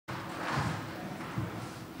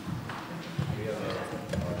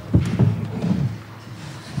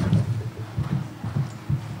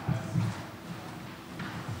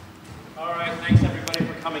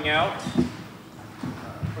coming out.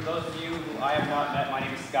 For those of you who I have not met, my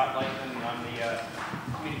name is Scott Lightman, and I'm the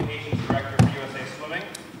Communications Director for USA Swimming.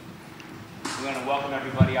 We want to welcome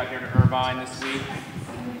everybody out here to Irvine this week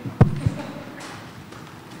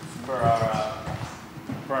for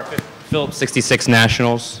our fifth Phillips 66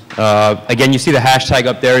 Nationals. Again, you see the hashtag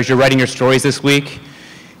up there as you're writing your stories this week.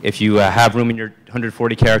 If you have room in your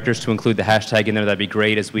 140 characters to include the hashtag in there, that'd be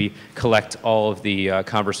great as we collect all of the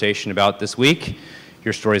conversation about this week.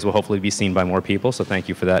 Your stories will hopefully be seen by more people, so thank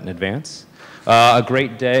you for that in advance. A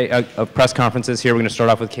great day of press conferences here. We're going to start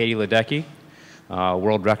off with Katie Ledecky,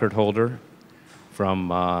 world record holder from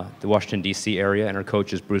the Washington, D.C. area, and her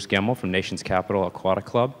coach is Bruce Gemmell from Nation's Capital Aquatic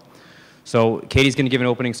Club. So Katie's going to give an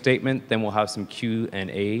opening statement, then we'll have some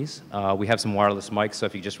Q&As. We have some wireless mics, so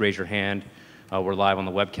if you just raise your hand, we're live on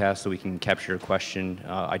the webcast, so we can capture your question,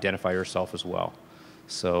 identify yourself as well.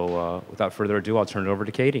 So without further ado, I'll turn it over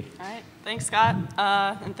to Katie. All right, thanks, Scott,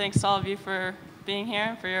 and thanks to all of you for being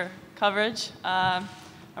here, for your coverage. I'm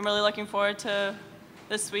really looking forward to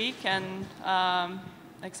this week and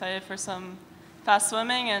excited for some fast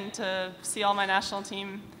swimming and to see all my national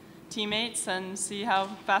teammates and see how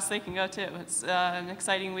fast they can go too. It's an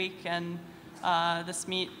exciting week, and this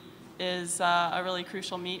meet is a really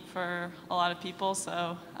crucial meet for a lot of people,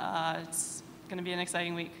 so it's going to be an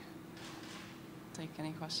exciting week. Take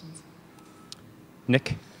any questions.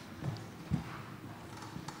 Nick?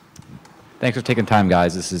 Thanks for taking time,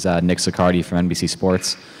 guys. This is Nick Siccardi from NBC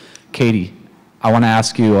Sports. Katie, I want to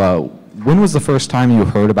ask you, when was the first time you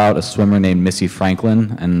heard about a swimmer named Missy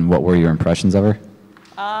Franklin, and what were your impressions of her?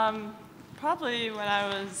 Probably when I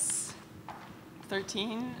was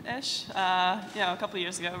 13-ish, a couple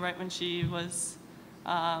years ago, right when she was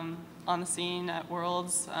on the scene at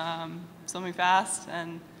Worlds, swimming fast,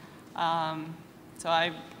 and so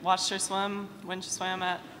I watched her swim when she swam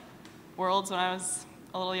at Worlds when I was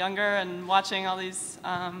a little younger, and watching all these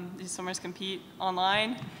swimmers compete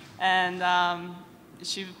online, and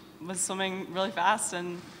she was swimming really fast,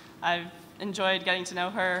 and I've enjoyed getting to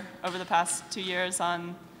know her over the past 2 years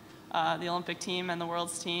on the Olympic team and the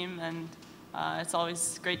Worlds team, and it's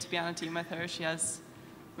always great to be on a team with her. She has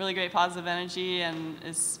really great positive energy and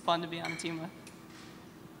is fun to be on a team with.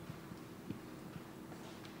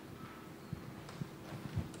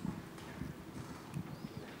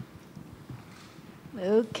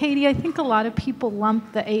 Katie, I think a lot of people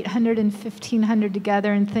lump the 800 and 1500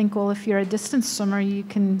 together and think, well, if you're a distance swimmer, you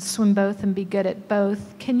can swim both and be good at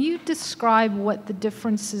both. Can you describe what the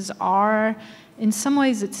differences are? In some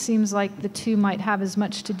ways, it seems like the two might have as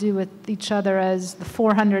much to do with each other as the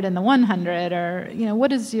 400 and the 100,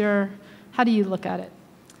 or, how do you look at it?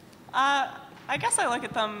 I guess I look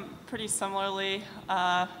at them pretty similarly.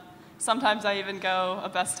 Sometimes I even go a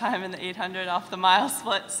best time in the 800 off the mile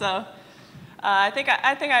split, so I think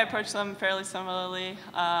I approach them fairly similarly.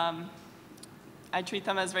 I treat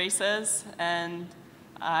them as races, and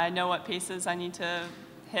I know what paces I need to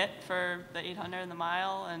hit for the 800 and the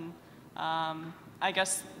mile, and I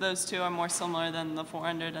guess those two are more similar than the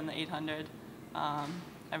 400 and the 800.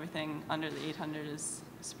 Everything under the 800 is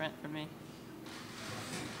a sprint for me.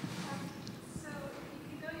 So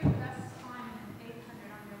if you go your best time in an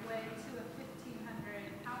 800 on your way to a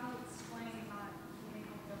 1500, how do you explain not being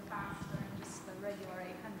able to go faster in just the regular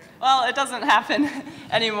 800? Well, it doesn't happen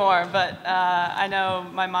anymore, but I know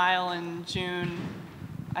my mile in June,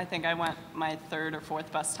 I think I went my third or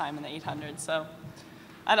fourth best time in the 800, so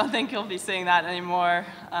I don't think you'll be seeing that anymore,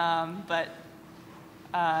 but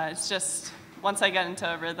it's just, once I get into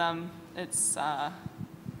a rhythm, it's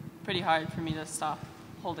pretty hard for me to stop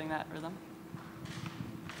holding that rhythm.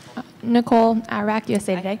 Nicole, Rack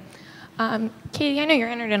USA Today. Katie, I know you're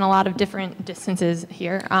entered in a lot of different distances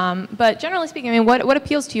here, but generally speaking, I mean, what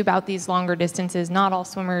appeals to you about these longer distances? Not all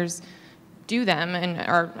swimmers do them and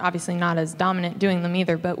are obviously not as dominant doing them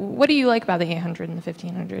either, but what do you like about the 800 and the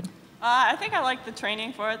 1500? I think I like the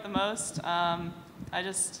training for it the most. I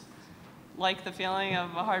just like the feeling of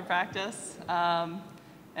a hard practice,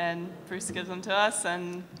 and Bruce gives them to us,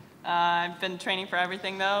 and I've been training for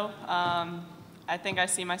everything though. I think I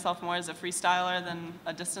see myself more as a freestyler than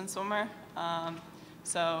a distance swimmer,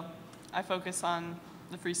 so I focus on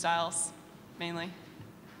the freestyles mainly.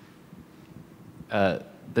 The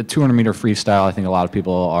 200-meter freestyle, I think a lot of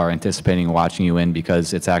people are anticipating watching you in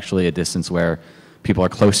because it's actually a distance where people are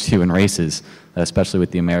close to you in races, especially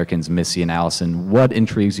with the Americans, Missy and Allison. What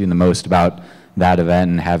intrigues you the most about that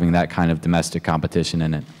event and having that kind of domestic competition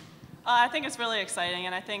in it? I think it's really exciting,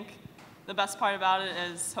 and I think the best part about it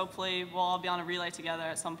is hopefully we'll all be on a relay together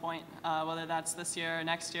at some point, whether that's this year or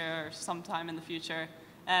next year or sometime in the future.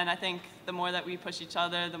 And I think the more that we push each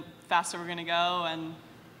other, the faster we're going to go, and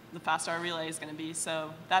the faster our relay is going to be.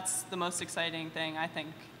 So that's the most exciting thing, I think,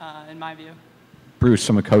 in my view. Bruce,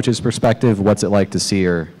 from a coach's perspective, what's it like to see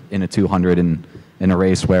her in a 200 in a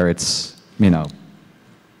race where it's,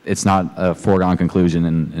 it's not a foregone conclusion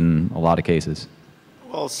in a lot of cases?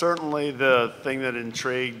 Well, certainly the thing that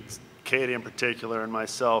intrigued Katie in particular and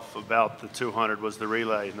myself about the 200 was the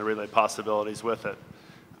relay and the relay possibilities with it.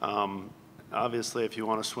 Obviously, if you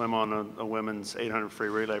want to swim on a women's 800 free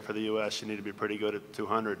relay for the U.S., you need to be pretty good at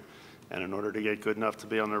 200. And in order to get good enough to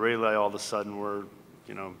be on the relay, all of a sudden we're,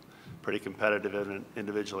 pretty competitive in it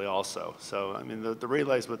individually also. So, I mean, the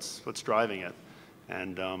relay is what's driving it.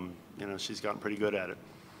 And, she's gotten pretty good at it.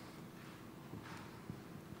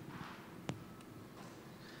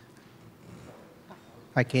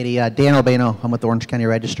 Hi, Katie. Dan Albano. I'm with the Orange County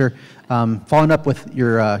Register. Following up with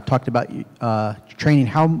your talked about training,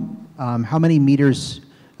 how many meters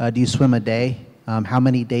do you swim a day? How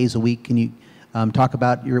many days a week? Can you talk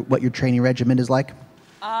about what your training regimen is like?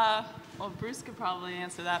 Well, Bruce could probably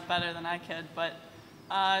answer that better than I could, but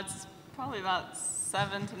it's probably about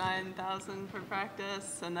 7,000 to 9,000 for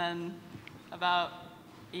practice, and then about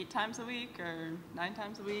 8 times a week or 9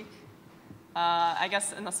 times a week. I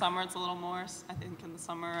guess in the summer it's a little more. I think in the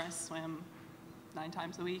summer I swim 9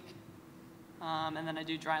 times a week. And then I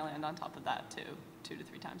do dry land on top of that too, 2 to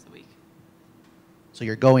 3 times a week. So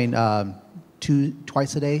you're going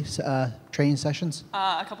twice a day training sessions?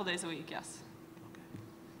 A couple days a week, yes.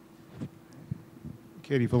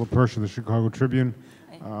 Katie, Philip Hirsch of the Chicago Tribune.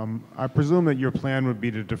 I presume that your plan would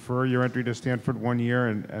be to defer your entry to Stanford 1 year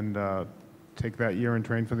and take that year and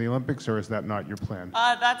train for the Olympics, or is that not your plan?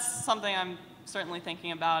 That's something I'm certainly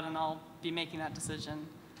thinking about, and I'll be making that decision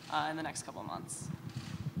in the next couple of months.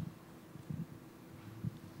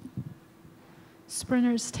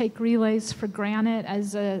 Sprinters take relays for granted.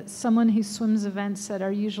 As someone who swims events that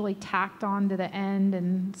are usually tacked on to the end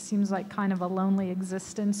and seems like kind of a lonely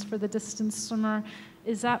existence for the distance swimmer,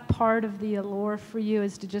 is that part of the allure for you,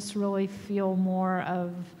 is to just really feel more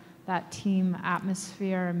of that team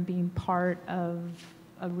atmosphere and being part of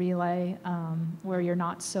a relay where you're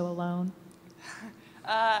not so alone?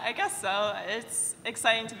 I guess so. It's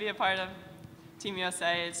exciting to be a part of Team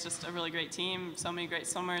USA. It's just a really great team, so many great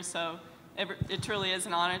swimmers. So it truly is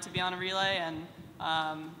an honor to be on a relay, and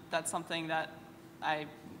that's something that I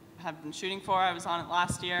have been shooting for. I was on it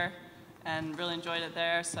last year and really enjoyed it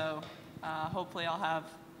there. So hopefully I'll have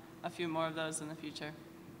a few more of those in the future.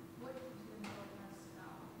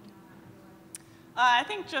 I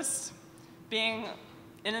think just being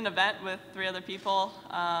in an event with 3 other people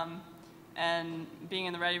and being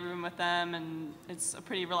in the ready room with them, and it's a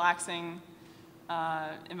pretty relaxing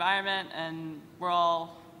environment, and we're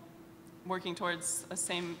all working towards the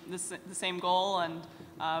same goal, and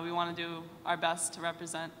we want to do our best to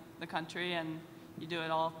represent the country, and you do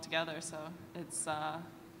it all together. So it's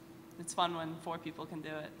fun when 4 people can do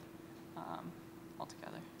it all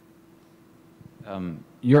together.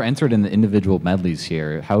 You're entered in the individual medleys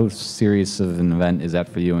here. How serious of an event is that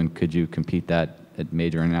for you, and could you compete that at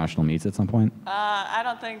major international meets at some point? I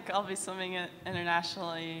don't think I'll be swimming it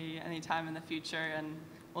internationally anytime in the future, and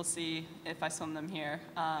we'll see if I swim them here.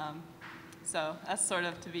 So that's sort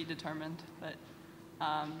of to be determined, but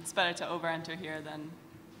it's better to over-enter here than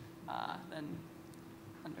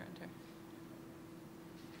under-enter.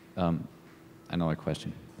 Another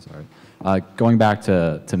question, sorry. Going back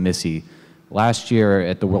to Missy, last year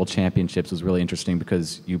at the World Championships was really interesting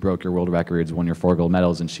because you broke your world records, won your 4 gold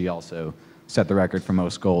medals, and she also set the record for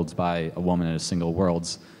most golds by a woman in a single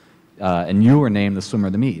Worlds. And you were named the swimmer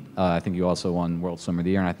of the meet. I think you also won World Swimmer of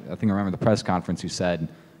the Year, and I think I remember the press conference you said,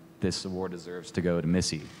 this award deserves to go to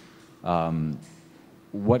Missy.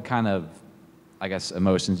 What kind of, I guess,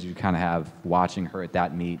 emotions did you kind of have watching her at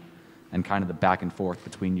that meet and kind of the back and forth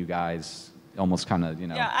between you guys? Almost kind of,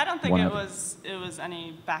 Yeah, I don't think it was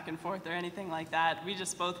any back and forth or anything like that. We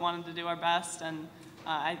just both wanted to do our best, and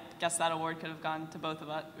I guess that award could have gone to both of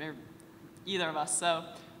us, or either of us. So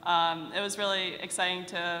it was really exciting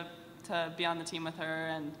to be on the team with her,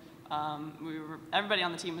 and everybody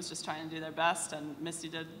on the team was just trying to do their best, and Misty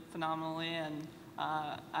did phenomenally, and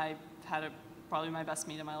I had probably my best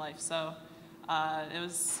meet of my life. So it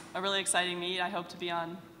was a really exciting meet. I hope to be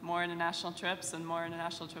on more international trips and more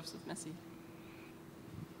international trips with Missy.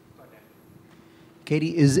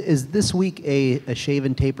 Katie, is this week a shave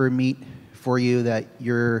and taper meet for you that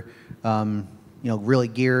you're really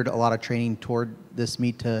geared a lot of training toward this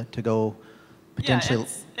meet to go potentially?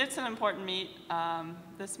 Yeah, it's an important meet.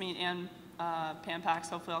 This meet and Pan Pacs.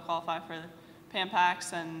 Hopefully I'll qualify for Pan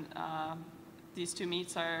Pacs, and these 2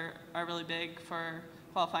 meets are really big for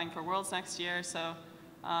qualifying for Worlds next year. So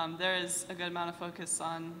there is a good amount of focus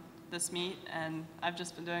on this meet, and I've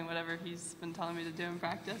just been doing whatever he's been telling me to do in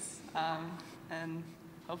practice, and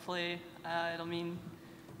hopefully it'll mean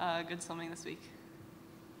good swimming this week.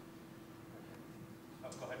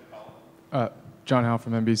 John Howe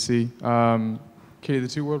from NBC. Katie, the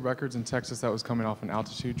 2 world records in Texas, that was coming off an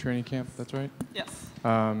altitude training camp, that's right? Yes.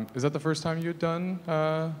 Is that the first time you had gone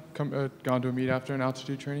to a meet after an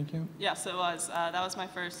altitude training camp? Yes, it was. That was my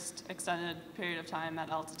first extended period of time at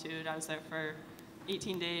altitude. I was there for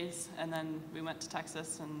 18 days, and then we went to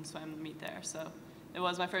Texas and swam the meet there. So it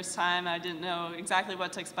was my first time. I didn't know exactly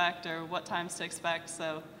what to expect or what times to expect,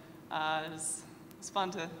 so it was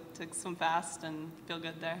fun to swim fast and feel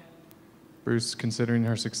good there. Bruce, considering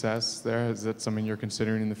her success there, is that something you're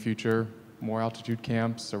considering in the future? More altitude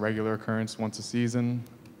camps, a regular occurrence once a season?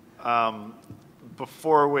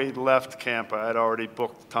 Before we left camp, I had already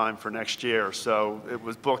booked time for next year, so it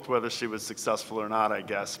was booked whether she was successful or not, I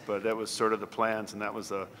guess. But that was sort of the plans, and that was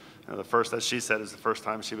the first, as she said, is the first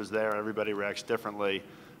time she was there. Everybody reacts differently.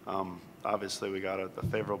 Obviously, we got a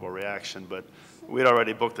favorable reaction, but we'd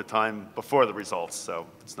already booked the time before the results, so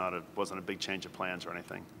wasn't a big change of plans or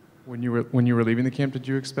anything. When you were leaving the camp, did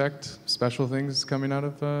you expect special things coming out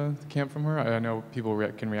of the camp from her? I know people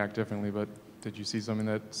can react differently, but did you see something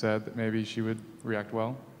that said that maybe she would react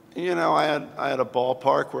well? You know, I had a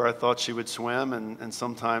ballpark where I thought she would swim, and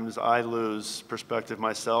sometimes I lose perspective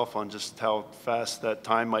myself on just how fast that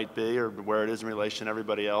time might be or where it is in relation to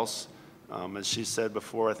everybody else. As she said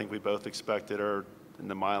before, I think we both expected her, in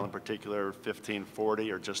the mile in particular,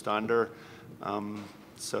 15:40 or just under.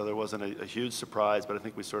 So there wasn't a huge surprise, but I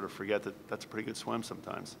think we sort of forget that that's a pretty good swim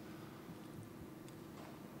sometimes.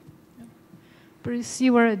 Bruce,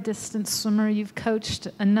 you were a distance swimmer. You've coached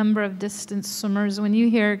a number of distance swimmers. When you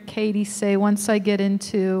hear Katie say, once I get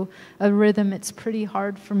into a rhythm, it's pretty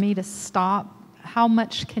hard for me to stop, how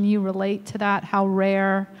much can you relate to that? How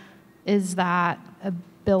rare is that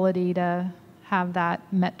ability to have that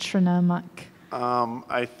metronomic?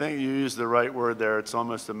 I think you used the right word there. It's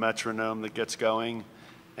almost a metronome that gets going.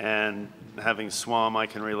 And having swum, I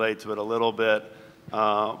can relate to it a little bit.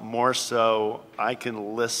 More so, I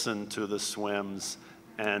can listen to the swims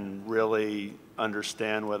and really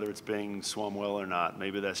understand whether it's being swum well or not.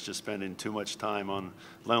 Maybe that's just spending too much time on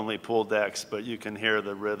lonely pool decks, but you can hear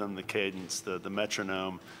the rhythm, the cadence, the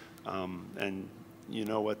metronome, and you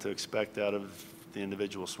know what to expect out of the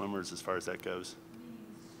individual swimmers as far as that goes.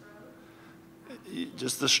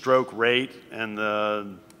 Just the stroke rate and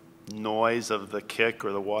the noise of the kick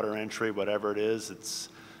or the water entry, whatever it is. It's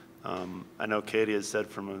I know Katie has said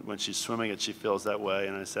from when she's swimming it, she feels that way,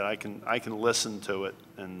 and I said I can listen to it,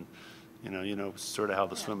 and you know sort of how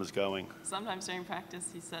the swim is going. Sometimes during practice,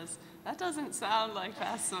 he says, "That doesn't sound like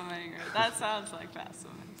fast swimming," or "That sounds like fast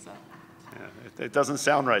swimming." So. Yeah, it doesn't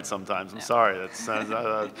sound right sometimes. I'm sorry. That's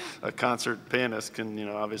a concert pianist can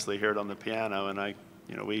obviously hear it on the piano, and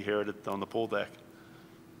we hear it on the pool deck.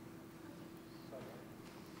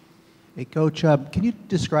 Hey, Coach, can you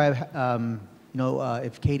describe,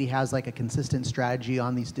 if Katie has like a consistent strategy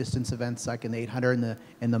on these distance events, like in the 800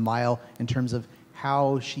 and the mile, in terms of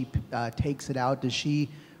how she takes it out? Does she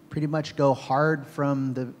pretty much go hard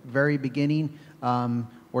from the very beginning,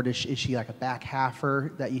 or is she like a back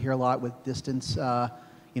halfer that you hear a lot with distance,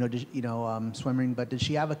 swimming? But does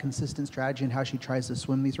she have a consistent strategy in how she tries to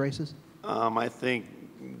swim these races? I think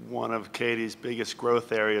one of Katie's biggest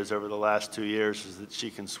growth areas over the last 2 years is that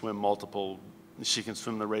she can swim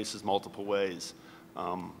the races multiple ways.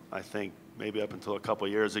 I think maybe up until a couple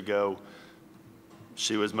years ago,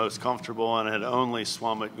 she was most comfortable and had only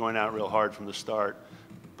swum it going out real hard from the start.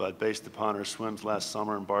 But based upon her swims last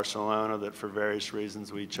summer in Barcelona, that for various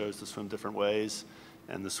reasons we chose to swim different ways,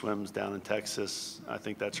 and the swims down in Texas, I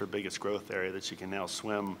think that's her biggest growth area, that she can now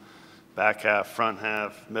swim back half, front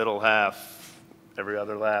half, middle half, every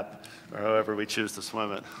other lap, or however we choose to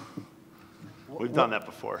swim it. We've done that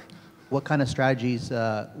before. What kind of strategies,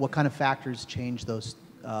 what kind of factors change those,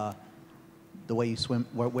 the way you swim,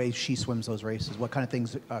 what way she swims those races? What kind of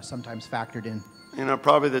things are sometimes factored in?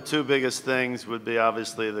 Probably the two biggest things would be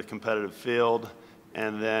obviously the competitive field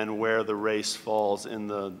and then where the race falls in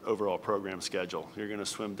the overall program schedule. You're going to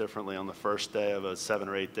swim differently on the first day of a 7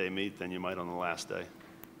 or 8 day meet than you might on the last day.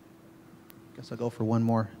 I guess I'll go for one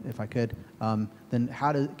more if I could. Then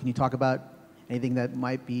can you talk about anything that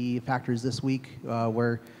might be factors this week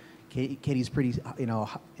where Katie's pretty,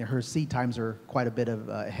 her seed times are quite a bit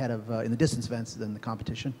ahead of in the distance events than the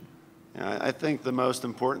competition? Yeah, I think the most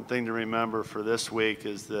important thing to remember for this week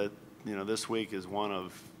is that, this week is one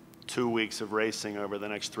of 2 weeks of racing over the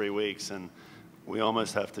next 3 weeks, and we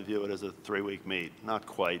almost have to view it as a 3-week meet. Not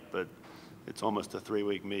quite, but it's almost a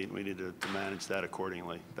 3-week meet, and we need to manage that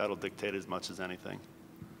accordingly. That'll dictate as much as anything.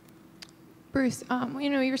 Bruce,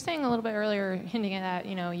 you were saying a little bit earlier, hinting at that,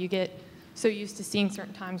 you get so used to seeing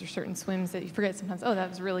certain times or certain swims that you forget sometimes, oh, that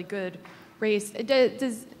was a really good race.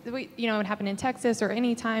 Does it happen in Texas or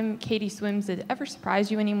any time Katie swims, did it ever surprise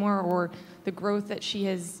you anymore, or the growth that she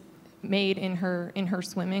has made in her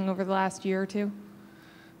swimming over the last year or two?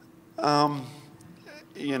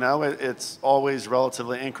 It's always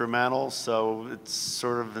relatively incremental, so it's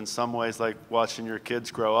sort of in some ways like watching your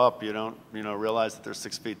kids grow up. You don't, realize that they're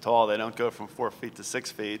 6 feet tall. They don't go from 4 feet to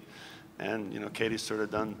 6 feet. And, Katie's sort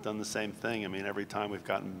of done the same thing. I mean, every time we've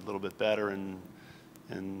gotten a little bit better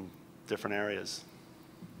in different areas.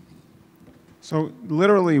 So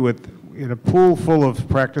literally in a pool full of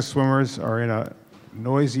practice swimmers or in a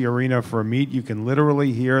noisy arena for a meet, you can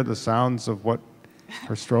literally hear the sounds of what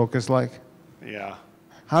her stroke is like? Yeah.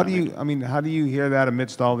 How do you hear that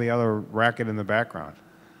amidst all the other racket in the background?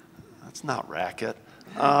 That's not racket.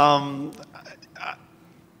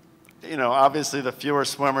 Obviously the fewer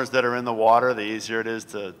swimmers that are in the water, the easier it is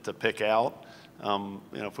to pick out.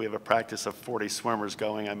 If we have a practice of 40 swimmers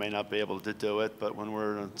going, I may not be able to do it, but when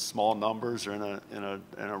we're in small numbers or in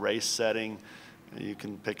a race setting, you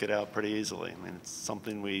can pick it out pretty easily. I mean, it's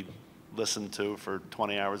something we listen to for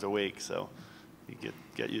 20 hours a week, so you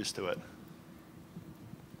get used to it.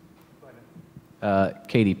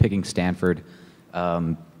 Katie, picking Stanford,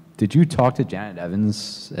 did you talk to Janet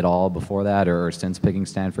Evans at all before that or since picking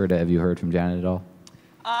Stanford? Have you heard from Janet at all?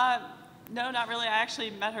 No, not really. I actually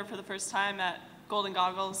met her for the first time at Golden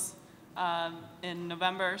Goggles in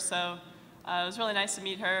November, so it was really nice to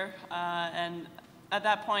meet her. And at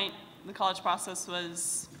that point, the college process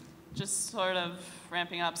was just sort of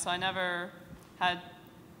ramping up, so I never had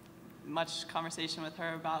much conversation with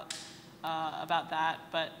her about that.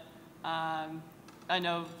 But I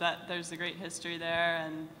know that there's a great history there,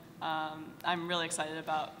 and I'm really excited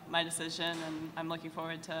about my decision, and I'm looking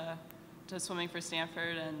forward to swimming for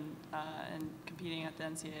Stanford and competing at the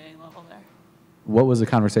NCAA level there. What was the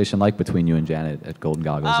conversation like between you and Janet at Golden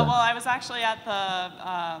Goggles? Well, I was actually at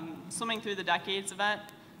the Swimming Through the Decades event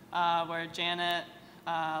where Janet,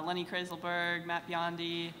 Lenny Kreiselberg, Matt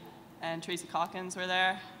Biondi, and Tracy Calkins were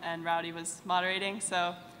there, and Rowdy was moderating.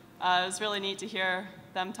 So it was really neat to hear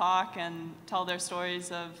them talk and tell their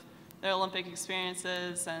stories of their Olympic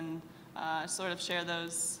experiences and sort of share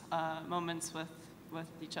those moments with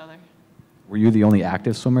each other. Were you the only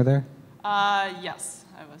active swimmer there? Yes,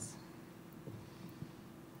 I was.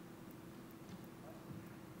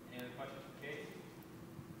 Any other questions for Katie?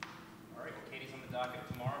 All right, well, Katie's on the docket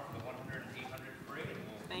tomorrow for the 100 and 800 free, and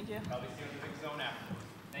we'll Thank you. probably see you in the big zone after.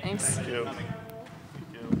 Thanks. Thank you.